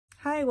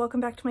Hi, welcome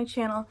back to my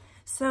channel.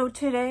 So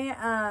today,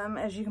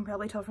 as you can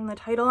probably tell from the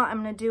title,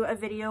 I'm going to do a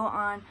video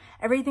on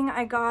everything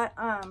I got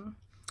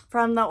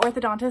from the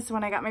orthodontist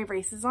when I got my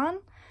braces on.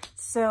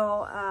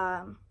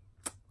 So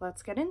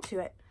let's get into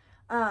it.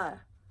 So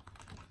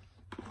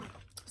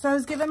I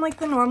was given like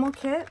the normal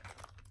kit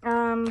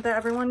that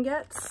everyone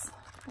gets.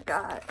 I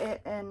got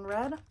it in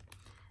red,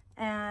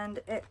 and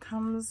it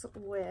comes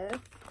with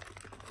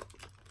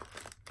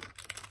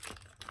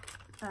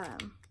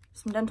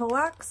some dental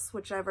wax,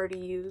 which I've already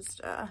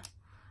used a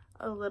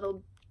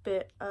little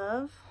bit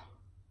of,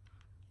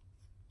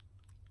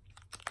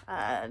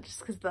 just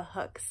because the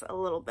hooks a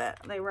little bit,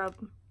 they rub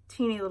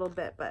teeny little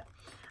bit, but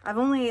I've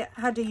only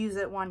had to use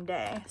it one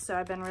day, so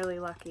I've been really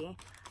lucky.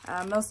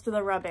 Most of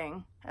the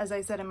rubbing, as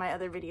I said in my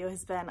other video,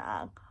 has been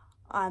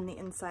on the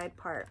inside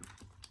part.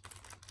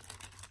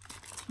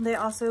 They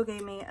also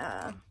gave me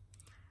a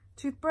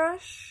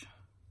toothbrush,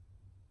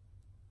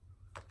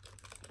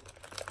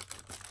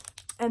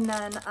 and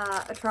then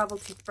a travel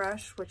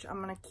toothbrush, which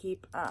I'm gonna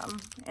keep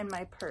in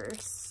my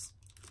purse.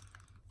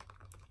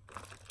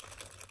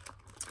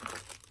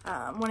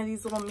 One of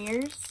these little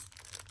mirrors.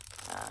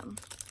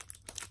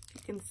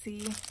 You can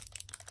see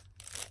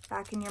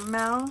back in your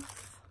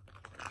mouth.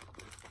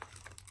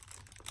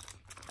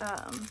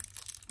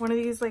 One of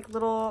these like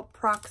little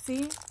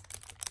proxy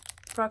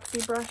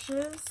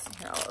brushes.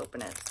 Here, I'll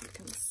open it so you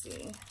can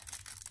see.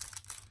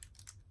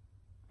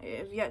 I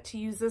have yet to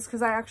use this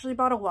because I actually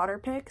bought a water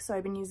pick, so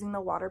I've been using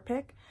the water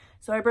pick.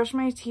 So I brush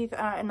my teeth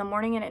in the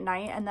morning and at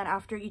night, and then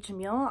after each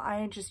meal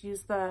I just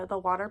use the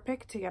water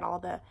pick to get all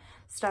the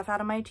stuff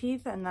out of my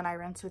teeth, and then I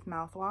rinse with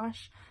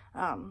mouthwash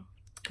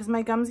because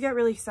my gums get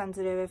really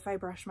sensitive if I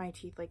brush my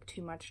teeth like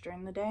too much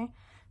during the day.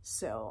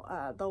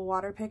 So the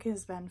water pick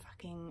has been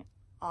fucking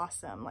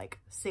awesome, like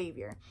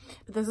savior.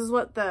 But this is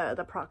what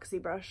the proxy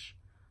brush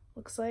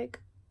looks like.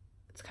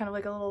 It's kind of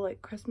like a little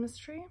like Christmas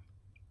tree.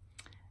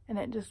 And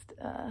it just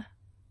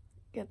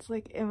gets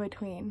like in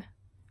between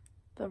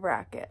the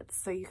brackets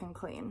so you can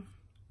clean.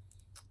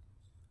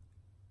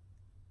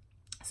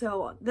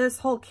 So this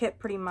whole kit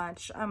pretty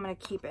much I'm going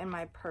to keep in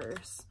my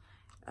purse.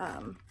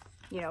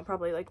 You know,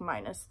 probably like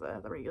minus the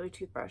regular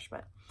toothbrush,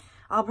 but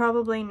I'll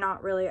probably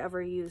not really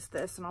ever use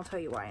this, and I'll tell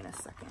you why in a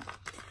second.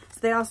 So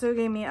they also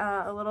gave me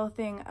a little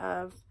thing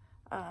of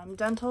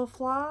dental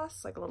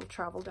floss, like a little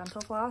travel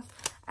dental floss,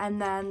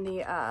 and then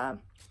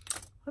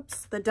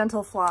the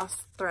dental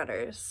floss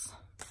threaders,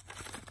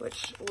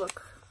 which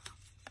look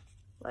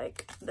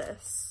like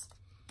this.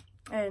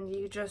 And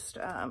you just,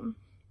 you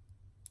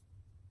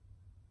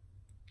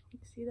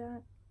see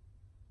that?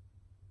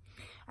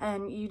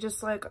 And you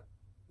just like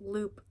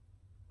loop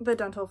the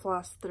dental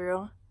floss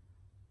through,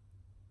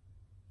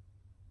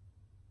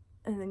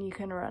 and then you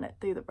can run it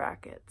through the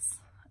brackets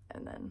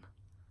and then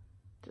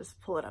just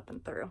pull it up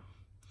and through.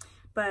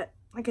 But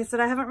like I said,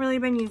 I haven't really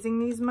been using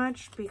these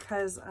much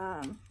because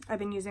I've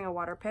been using a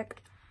water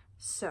pick.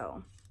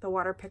 So the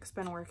water pick's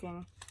been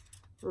working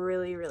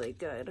really, really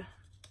good.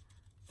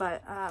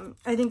 But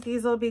I think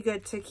these will be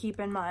good to keep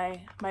in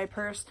my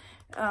purse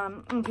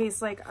in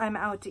case like I'm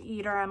out to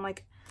eat or I'm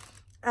like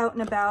out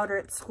and about or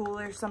at school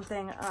or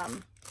something.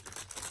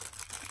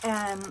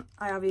 And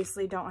I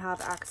obviously don't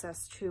have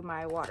access to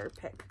my water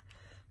pick.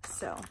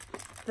 So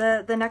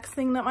the next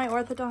thing that my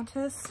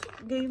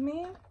orthodontist gave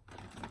me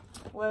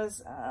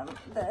was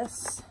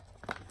this.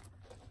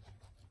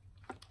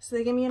 So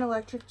they gave me an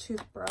electric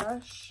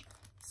toothbrush.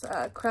 It's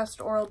a Crest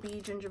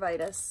Oral-B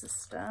Gingivitis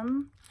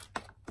System.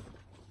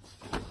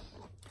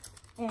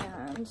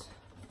 And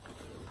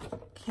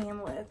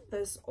came with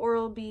this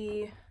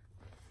Oral-B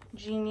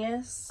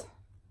Genius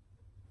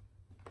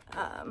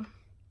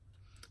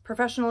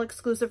professional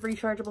exclusive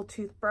rechargeable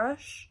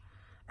toothbrush.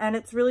 And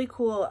it's really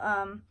cool.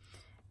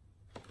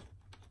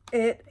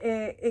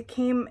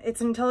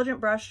 It's an intelligent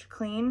brush to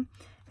clean,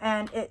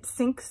 and it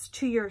syncs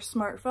to your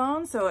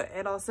smartphone. So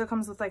it also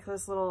comes with like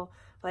this little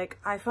like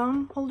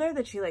iPhone holder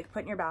that you like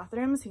put in your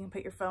bathroom, so you can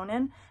put your phone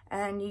in,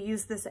 and you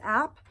use this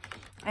app,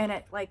 and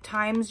it like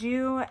times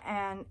you,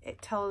 and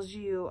it tells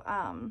you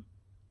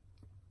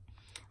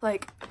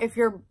like if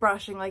you're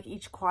brushing like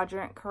each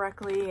quadrant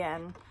correctly,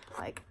 and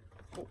like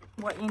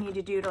what you need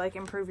to do to like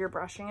improve your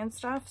brushing and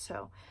stuff.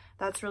 So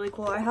that's really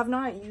cool. I have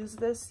not used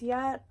this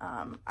yet.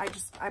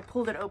 I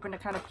pulled it open to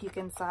kind of peek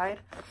inside,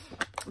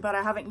 but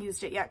I haven't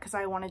used it yet because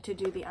I wanted to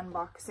do the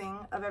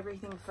unboxing of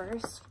everything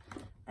first.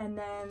 And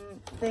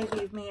then they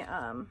gave me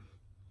an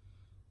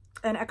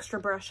extra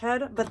brush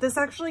head, but this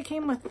actually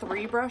came with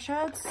 3 brush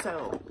heads,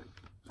 so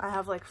I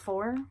have like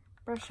 4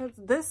 brush heads.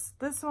 This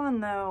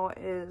one though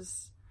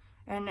is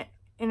an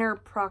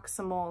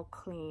interproximal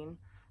clean,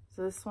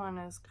 so this one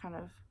is kind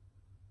of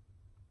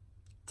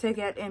to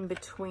get in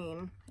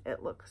between,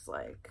 it looks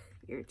like,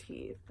 your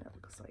teeth. It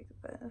looks like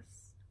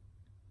this.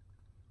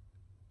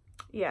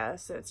 Yeah,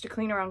 so it's to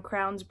clean around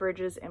crowns,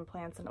 bridges,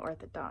 implants, and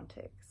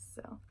orthodontics.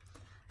 So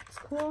it's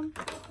cool.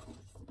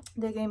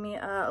 They gave me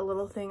a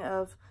little thing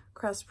of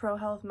Crest Pro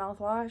Health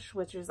mouthwash,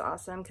 which is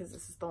awesome because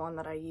this is the one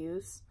that I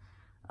use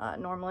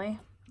normally.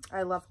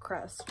 I love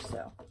Crest,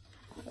 so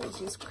I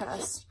always use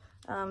Crest.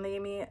 They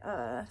gave me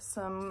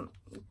some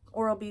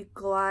Oral-B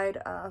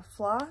Glide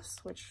floss,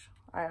 which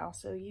I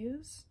also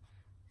use.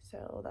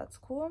 So that's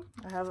cool.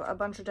 I have a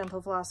bunch of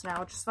dental floss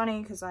now, which is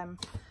funny because I'm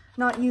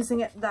not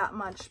using it that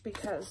much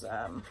because,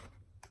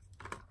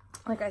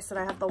 like I said,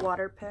 I have the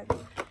water pick.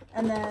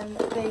 And then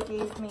they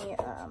gave me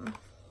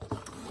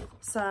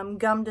some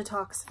Gum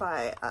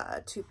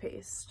Detoxify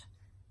toothpaste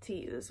to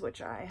use,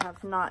 which I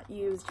have not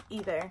used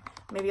either.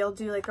 Maybe I'll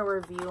do like a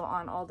review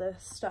on all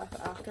this stuff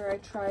after I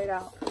try it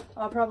out.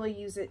 I'll probably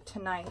use it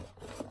tonight.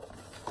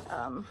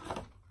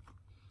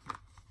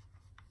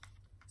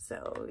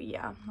 So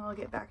yeah, I'll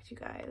get back to you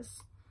guys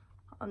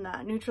on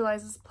that.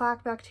 Neutralizes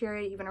plaque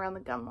bacteria even around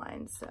the gum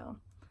line, so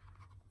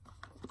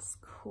it's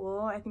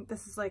cool. I think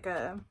this is like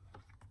a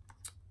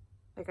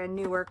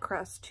newer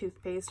Crest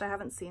toothpaste. I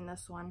haven't seen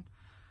this one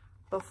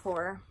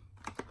before,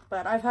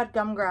 but I've had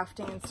gum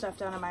grafting and stuff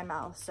down in my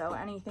mouth, so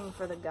anything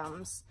for the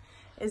gums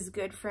is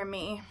good for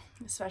me,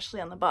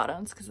 especially on the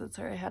bottoms because that's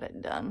where I had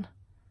it done.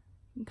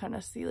 You can kind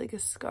of see like a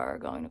scar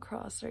going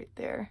across right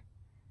there.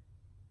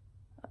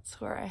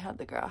 That's where I had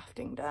the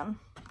grafting done.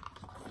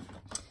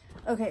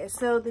 Okay,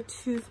 so the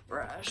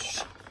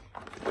toothbrush.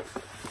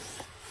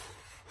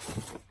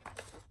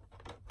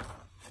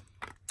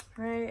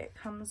 Right, it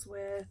comes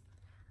with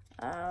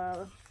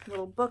a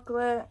little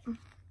booklet.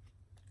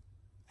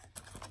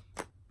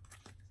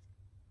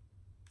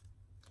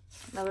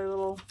 Another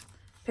little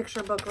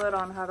picture booklet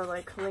on how to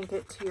like link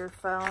it to your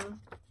phone.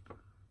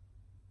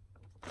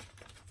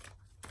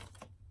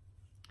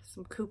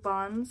 Some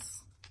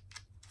coupons.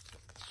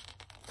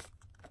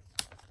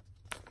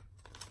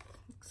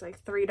 Looks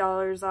like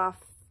 $3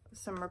 off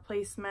some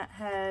replacement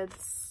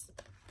heads.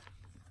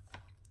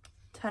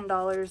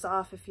 $10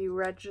 off if you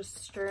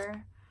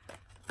register.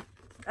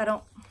 I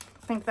don't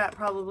think that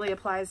probably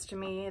applies to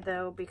me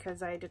though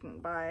because I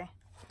didn't buy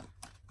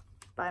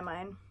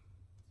mine.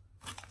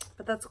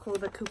 But that's cool,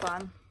 the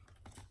coupon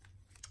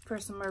for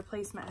some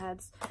replacement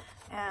heads.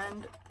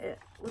 And it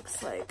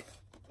looks like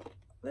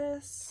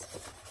this.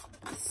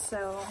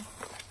 So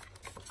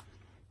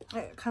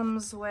it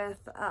comes with,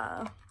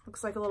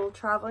 looks like a little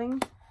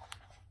traveling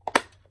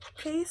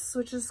case,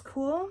 which is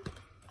cool.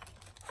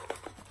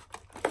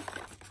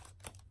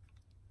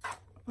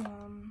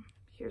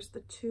 Here's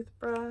the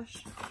toothbrush.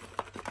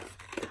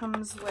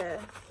 Comes with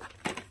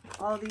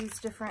all these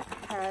different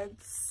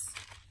heads.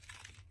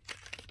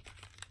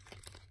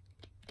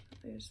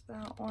 There's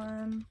that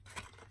one,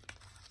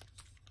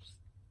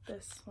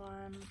 this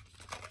one,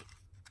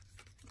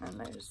 and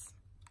there's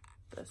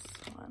this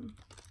one.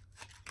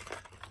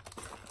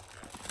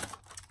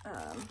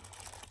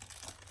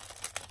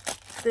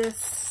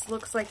 This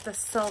looks like the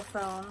cell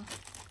phone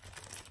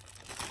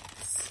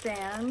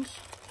stand.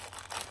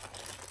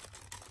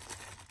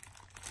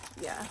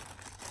 Yeah,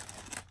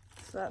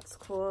 so that's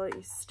cool.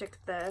 You stick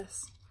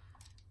this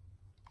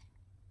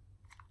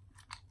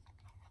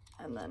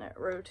and then it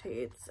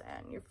rotates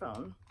and your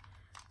phone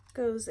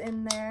goes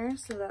in there,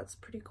 so that's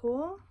pretty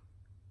cool.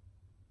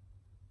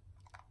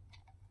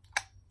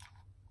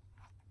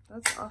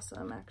 That's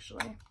awesome,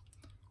 actually.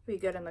 Be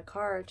good in the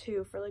car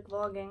too for like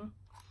vlogging.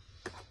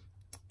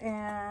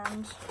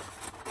 And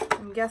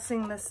I'm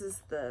guessing this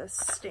is the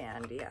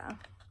stand. Yeah,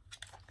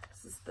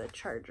 this is the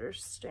charger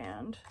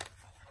stand.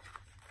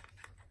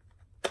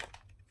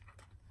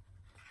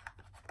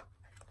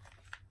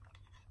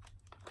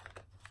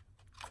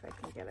 If I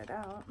can get it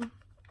out.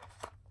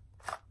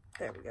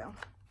 There we go.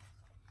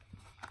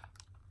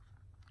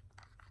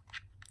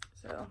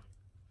 So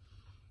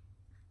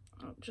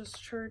it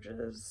just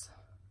charges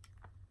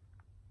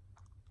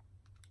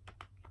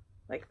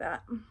like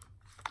that.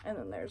 And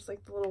then there's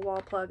like the little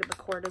wall plug and the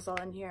cord is all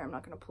in here. I'm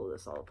not going to pull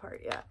this all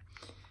apart yet.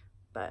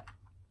 But,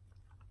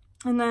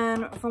 and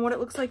then from what it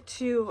looks like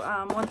too,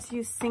 once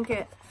you sync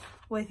it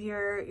with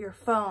your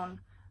phone,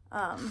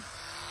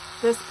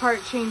 this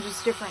part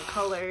changes different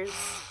colors,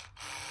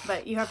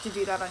 but you have to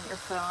do that on your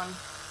phone.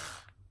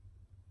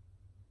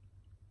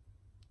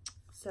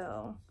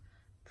 So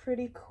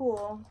pretty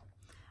cool.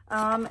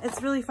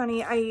 It's really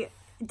funny. I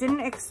didn't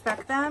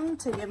expect them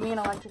to give me an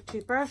electric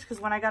toothbrush because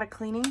when I got a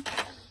cleaning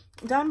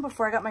done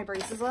before I got my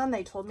braces on,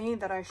 they told me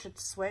that I should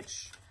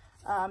switch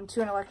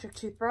to an electric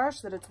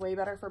toothbrush, that it's way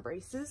better for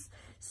braces.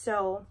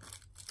 So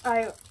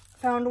I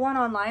found one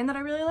online that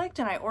I really liked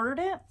and I ordered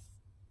it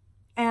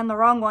and the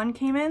wrong one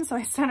came in, so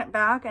I sent it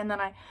back and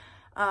then I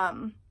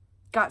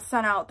got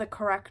sent out the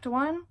correct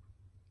one.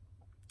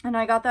 And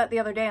I got that the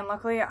other day and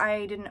luckily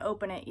I didn't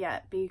open it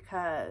yet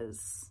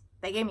because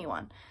they gave me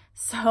one.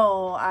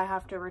 So I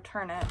have to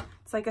return it.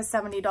 It's like a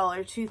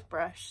 $70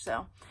 toothbrush,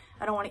 so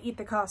I don't want to eat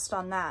the cost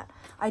on that.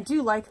 I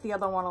do like the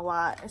other one a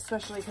lot,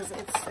 especially because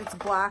it's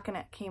black and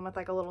it came with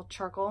like a little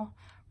charcoal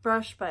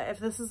brush. But if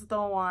this is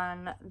the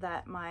one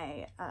that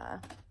my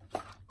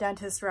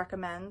dentist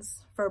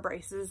recommends for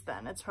braces,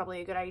 then it's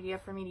probably a good idea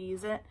for me to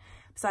use it.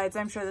 Besides,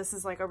 I'm sure this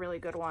is like a really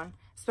good one,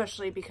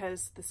 especially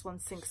because this one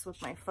syncs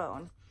with my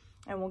phone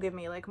and will give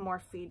me like more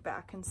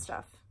feedback and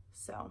stuff.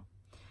 So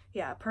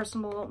yeah,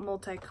 personal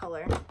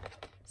multicolor.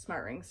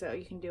 smart ring, so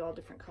you can do all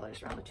different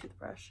colors around the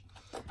toothbrush.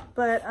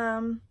 But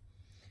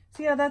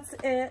so yeah, that's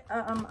it.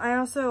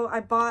 I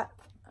bought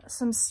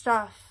some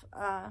stuff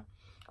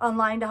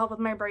online to help with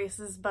my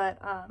braces, but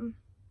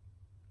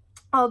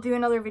I'll do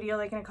another video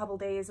like in a couple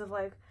days of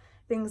like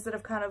things that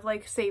have kind of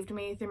like saved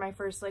me through my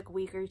first like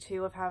week or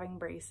two of having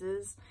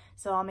braces,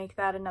 so I'll make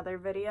that another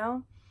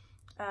video.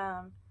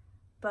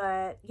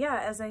 But yeah,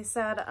 as I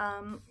said,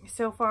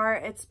 so far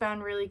it's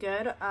been really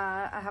good.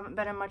 I haven't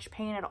been in much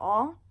pain at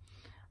all.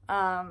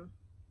 I'm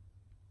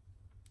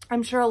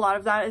sure a lot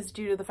of that is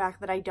due to the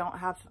fact that I don't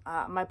have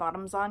my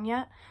bottoms on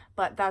yet,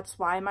 but that's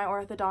why my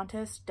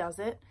orthodontist does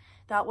it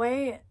that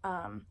way.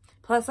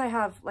 Plus I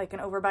have like an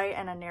overbite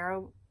and a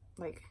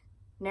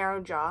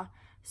narrow jaw,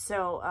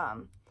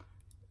 so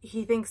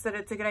he thinks that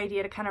it's a good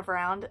idea to kind of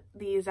round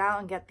these out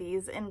and get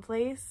these in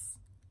place,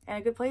 in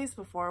a good place,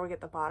 before we get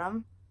the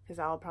bottom, because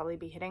I'll probably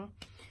be hitting.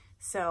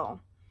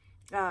 So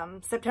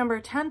September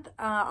 10th,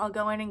 I'll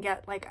go in and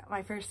get like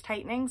my first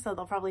tightening, so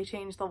they'll probably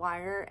change the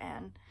wire,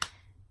 and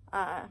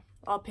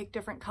I'll pick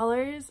different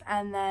colors,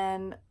 and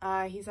then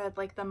he said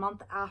like the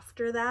month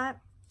after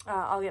that,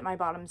 I'll get my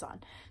bottoms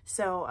on.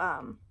 So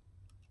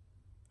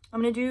I'm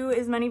gonna do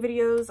as many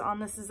videos on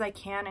this as I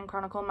can and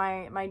chronicle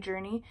my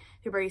journey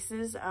through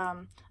braces.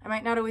 I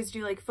might not always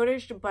do like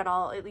footage, but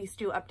I'll at least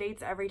do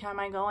updates every time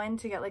I go in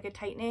to get like a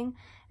tightening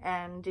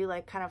and do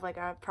like kind of like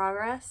a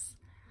progress.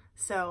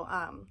 So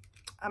I'm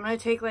gonna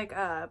take like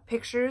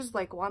pictures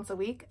like once a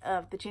week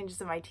of the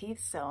changes in my teeth,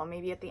 so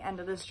maybe at the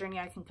end of this journey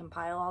I can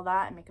compile all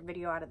that and make a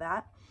video out of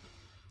that.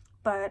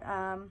 But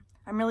I'm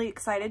really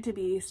excited to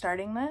be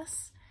starting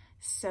this.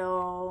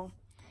 So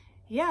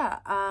yeah,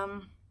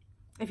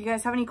 if you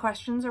guys have any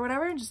questions or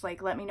whatever, just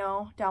like let me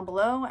know down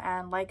below,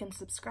 and like and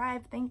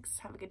subscribe. Thanks.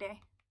 Have a good day.